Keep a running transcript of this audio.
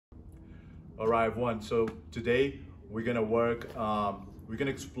All right, everyone. So today we're gonna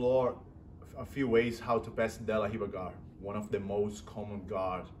explore a few ways how to pass De La Riva guard, one of the most common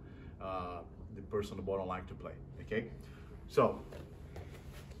guard the person on the bottom like to play. Okay, so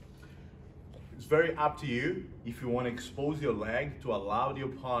it's very up to you if you want to expose your leg to allow the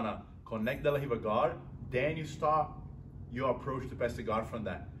opponent connect De La Riva guard, then you start your approach to pass the guard from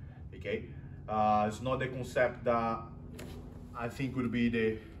that. Okay, it's not the concept that I think would be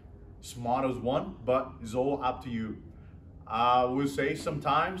the smartest one, but it's all up to you. I will say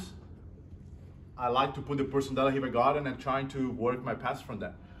sometimes I like to put the person De La Riva guard and then trying to work my pass from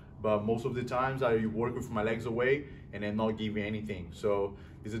that. But most of the times I work with my legs away and then not giving anything. So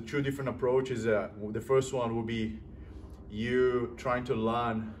it's a two different approaches. The first one will be you trying to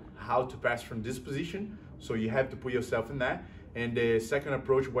learn how to pass from this position. So you have to put yourself in that. And the second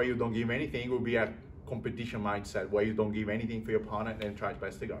approach where you don't give anything will be a competition mindset where you don't give anything for your opponent and try to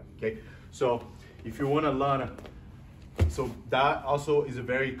pass the guard. Okay, so if you want to learn, so that also is a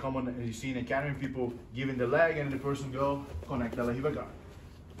very common, you see in academy, people giving the leg and the person go connect De La Riva guard.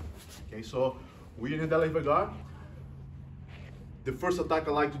 Okay, so we're in the De La Riva guard. The first attack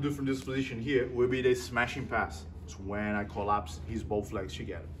I like to do from this position here will be the smashing pass. It's when I collapse his both legs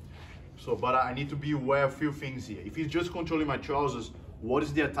together. So, but I need to be aware of a few things here. If he's just controlling my trousers, what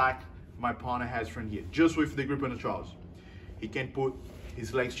is the attack my opponent has from here? Just with the grip on the trousers. He can put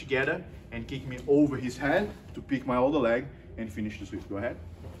his legs together and kick me over his head to pick my other leg and finish the sweep. Go ahead.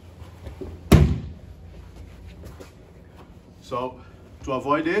 So, to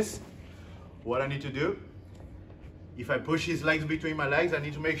avoid this, what I need to do, if I push his legs between my legs, I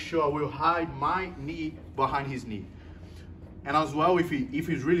need to make sure I will hide my knee behind his knee. And as well, if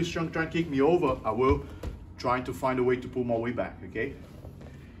he's really strong trying to kick me over, I will try to find a way to pull my way back, okay?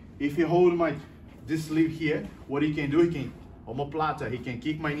 If he hold this sleeve here, what he can do, he can, omoplata, he can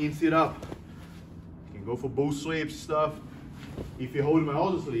kick my knee and sit up. He can go for bull sweeps, stuff. If he hold my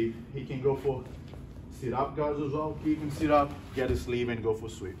other sleeve, he can go for sit up guards as well, kick and sit up, get a sleeve and go for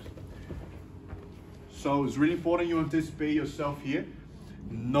sweeps. So it's really important you anticipate yourself here,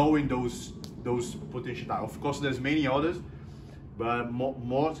 knowing those potential attacks. Of course, there's many others, but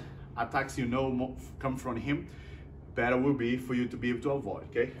more attacks you know come from him, better will be for you to be able to avoid,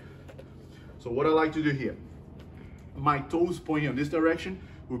 okay? So what I like to do here, my toes pointing in this direction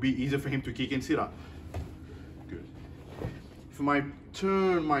will be easier for him to kick and sit up. Good. If I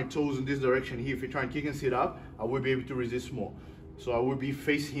turn my toes in this direction here, if you try and kick and sit up, I will be able to resist more. So I will be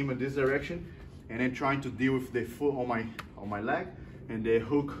facing him in this direction and then trying to deal with the foot on my leg and the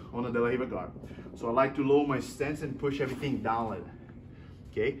hook on the De La Riva guard. So I like to lower my stance and push everything down like that.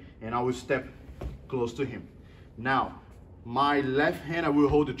 Okay? And I will step close to him. Now, my left hand I will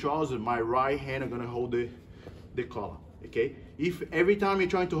hold the trousers, my right hand I'm gonna hold the collar. Okay? If every time you're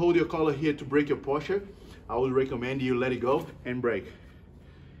trying to hold your collar here to break your posture, I would recommend you let it go and break.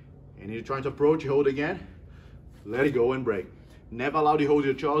 And you're trying to approach, you hold again, let it go and break. Never allow to hold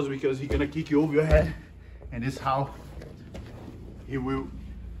your trousers because he's gonna kick you over your head, and this is how he will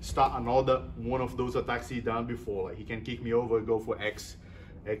start another one of those attacks he done before. Like he can kick me over and go for X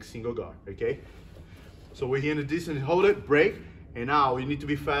single guard. Okay? So we're here in the distance, hold it, break, and now you need to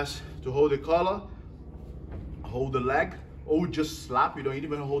be fast to hold the collar, hold the leg, or just slap. You don't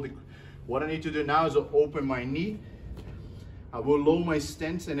even hold it. What I need to do now is open my knee. I will lower my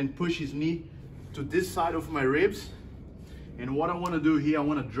stance and then push his knee to this side of my ribs. And what I want to do here, I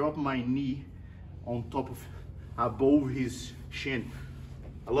want to drop my knee on top of, above his shin.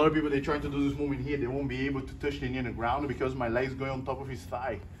 A lot of people, they're trying to do this movement here, they won't be able to touch the knee on the ground because my leg's going on top of his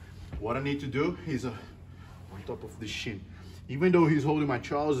thigh. What I need to do is on top of the shin. Even though he's holding my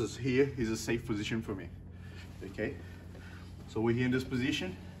trousers here, is a safe position for me. Okay? So we're here in this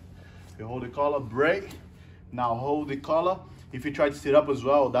position. You hold the collar, break. Now hold the collar. If you try to sit up as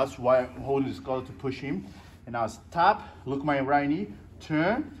well, that's why I'm holding this collar to push him. And now tap, look my right knee,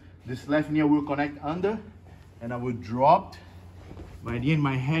 turn. This left knee will connect under, and I will drop my knee and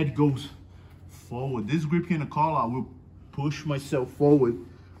my head goes forward. This grip here in the collar, I will push myself forward,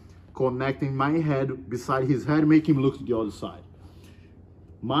 connecting my head beside his head, make him look to the other side.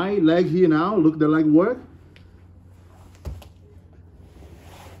 My leg here now, look the leg work.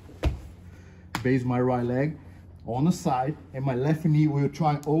 Base my right leg on the side, and my left knee will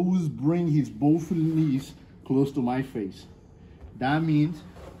try always bring his both knees close to my face. That means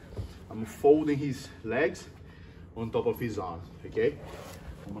I'm folding his legs on top of his arms, okay?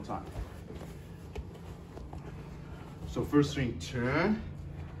 One more time. So first thing, turn,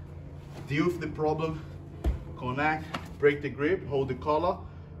 deal with the problem, connect, break the grip, hold the collar,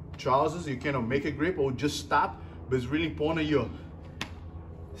 trousers, you cannot make a grip or just stop, but it's really important you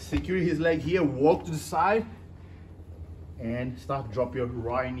secure his leg here, walk to the side, and start drop your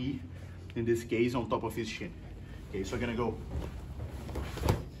right knee, in this case, on top of his shin. Okay, so I'm gonna go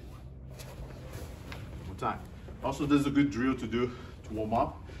one time. Also, this is a good drill to do to warm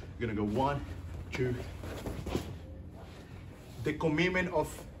up. You're gonna go 1, 2. The commitment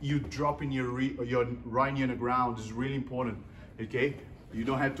of you dropping your right knee on the ground is really important, okay? You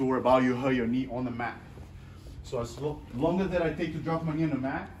don't have to worry about you hurt your knee on the mat. So as longer that I take to drop my knee on the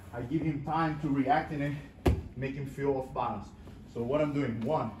mat, I give him time to react and then make him feel off balance. So what I'm doing,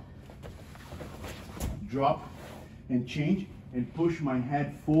 1, drop and change and push my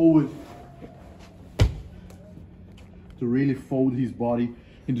head forward to really fold his body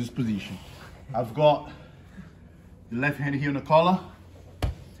in this position. I've got the left hand here on the collar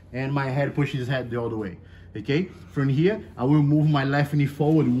and my head pushes his head the other way. Okay, from here I will move my left knee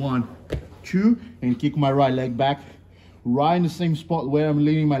forward, 1, 2, and kick my right leg back right in the same spot where I'm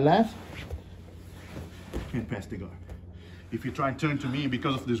leaning my left, and pass the guard. If you try and turn to me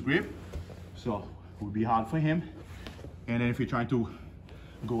because of this grip, so it will be hard for him. And then if you're trying to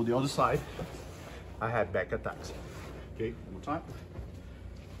go the other side, I have back attacks. Okay, one more time.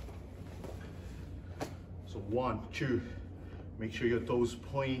 So 1, 2, make sure your toes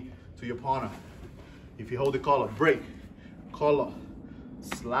point to your partner. If you hold the collar, break, collar,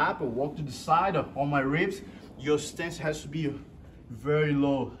 slap or walk to the side or on my ribs, your stance has to be very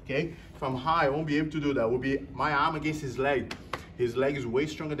low, okay? If I'm high, I won't be able to do that. It will be my arm against his leg. His leg is way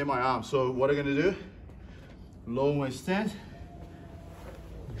stronger than my arm. So what I'm gonna do, lower my stance,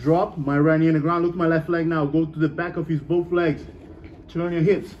 drop my right knee on the ground, look at my left leg now, go to the back of his both legs, turn your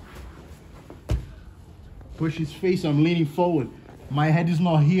hips, push his face, I'm leaning forward. My head is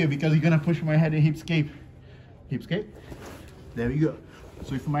not here because you're gonna push my head and hip escape. Hip escape, there we go.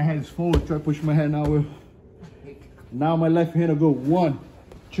 So if my head is forward, try to push my head now. Now my left hand will go 1,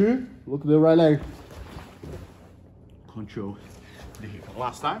 2, look at the right leg. Control the hip.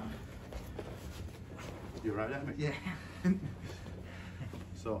 Last time. You right there? Yeah.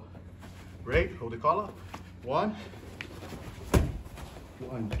 So, break, hold the collar. 1,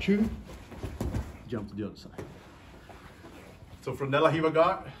 2, jump to the other side. So from De La Riva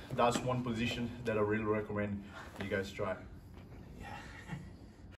guard, that's one position that I really recommend you guys try.